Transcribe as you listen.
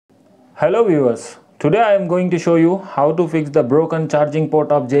Hello viewers, today I am going to show you how to fix the broken charging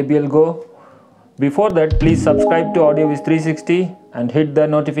port of JBL Go. Before that, please subscribe to AudioViz 360 and hit the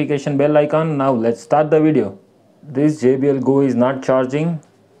notification bell icon. Now let's start the video. This JBL Go is not charging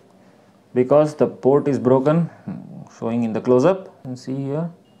because the port is broken. Showing in the close-up, you can see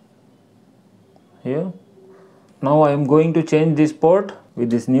here. Now I am going to change this port with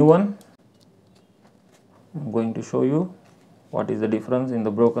this new one. I'm going to show you what is the difference in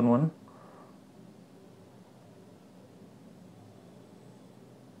the broken one.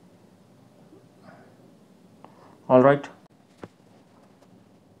 Alright.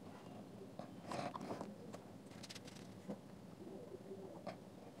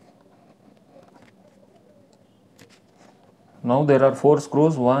 Now there are 4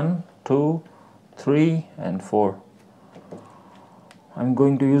 screws, 1, 2, 3 and 4. I'm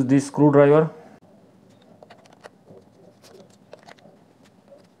going to use this screwdriver.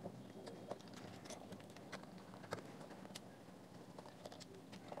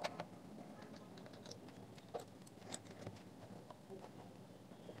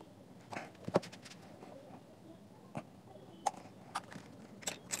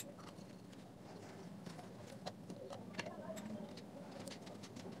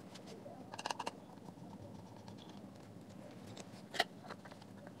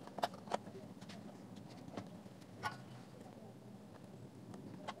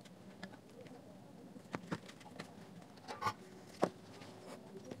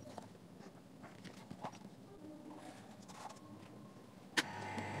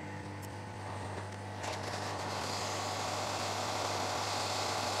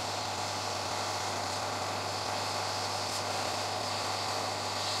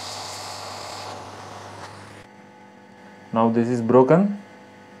 Now this is broken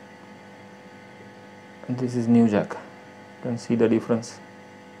and this is new jack. You can see the difference.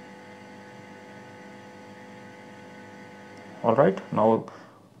 Alright, now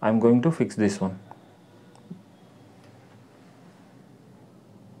I'm going to fix this one.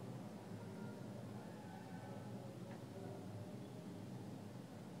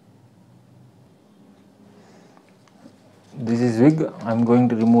 This is wig. I'm going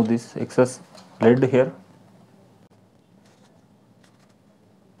to remove this excess lead here.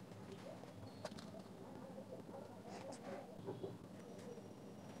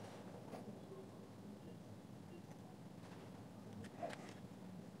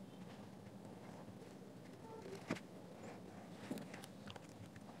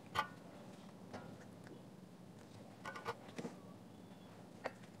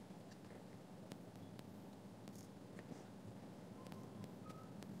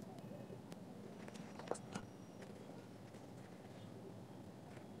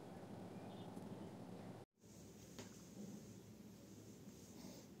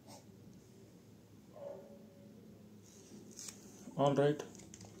 Alright,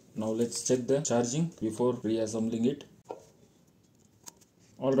 now let's check the charging before reassembling it.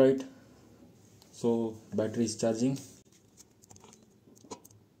 Alright, so battery is charging.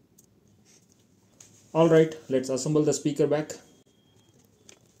 Alright, let's assemble the speaker back.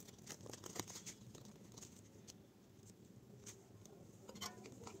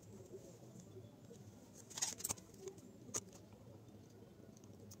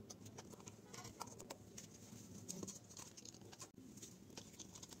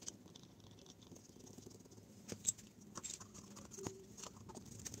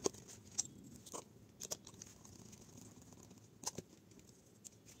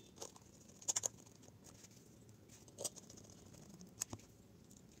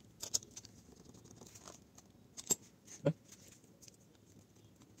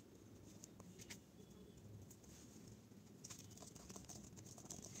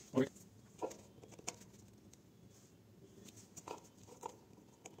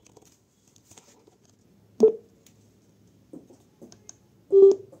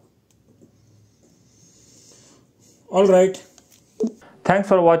 Alright. Thanks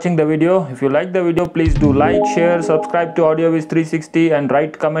for watching the video. If you like the video, please do like, share, subscribe to AudioViz 360 and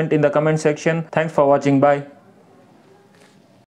write comment in the comment section. Thanks for watching. Bye.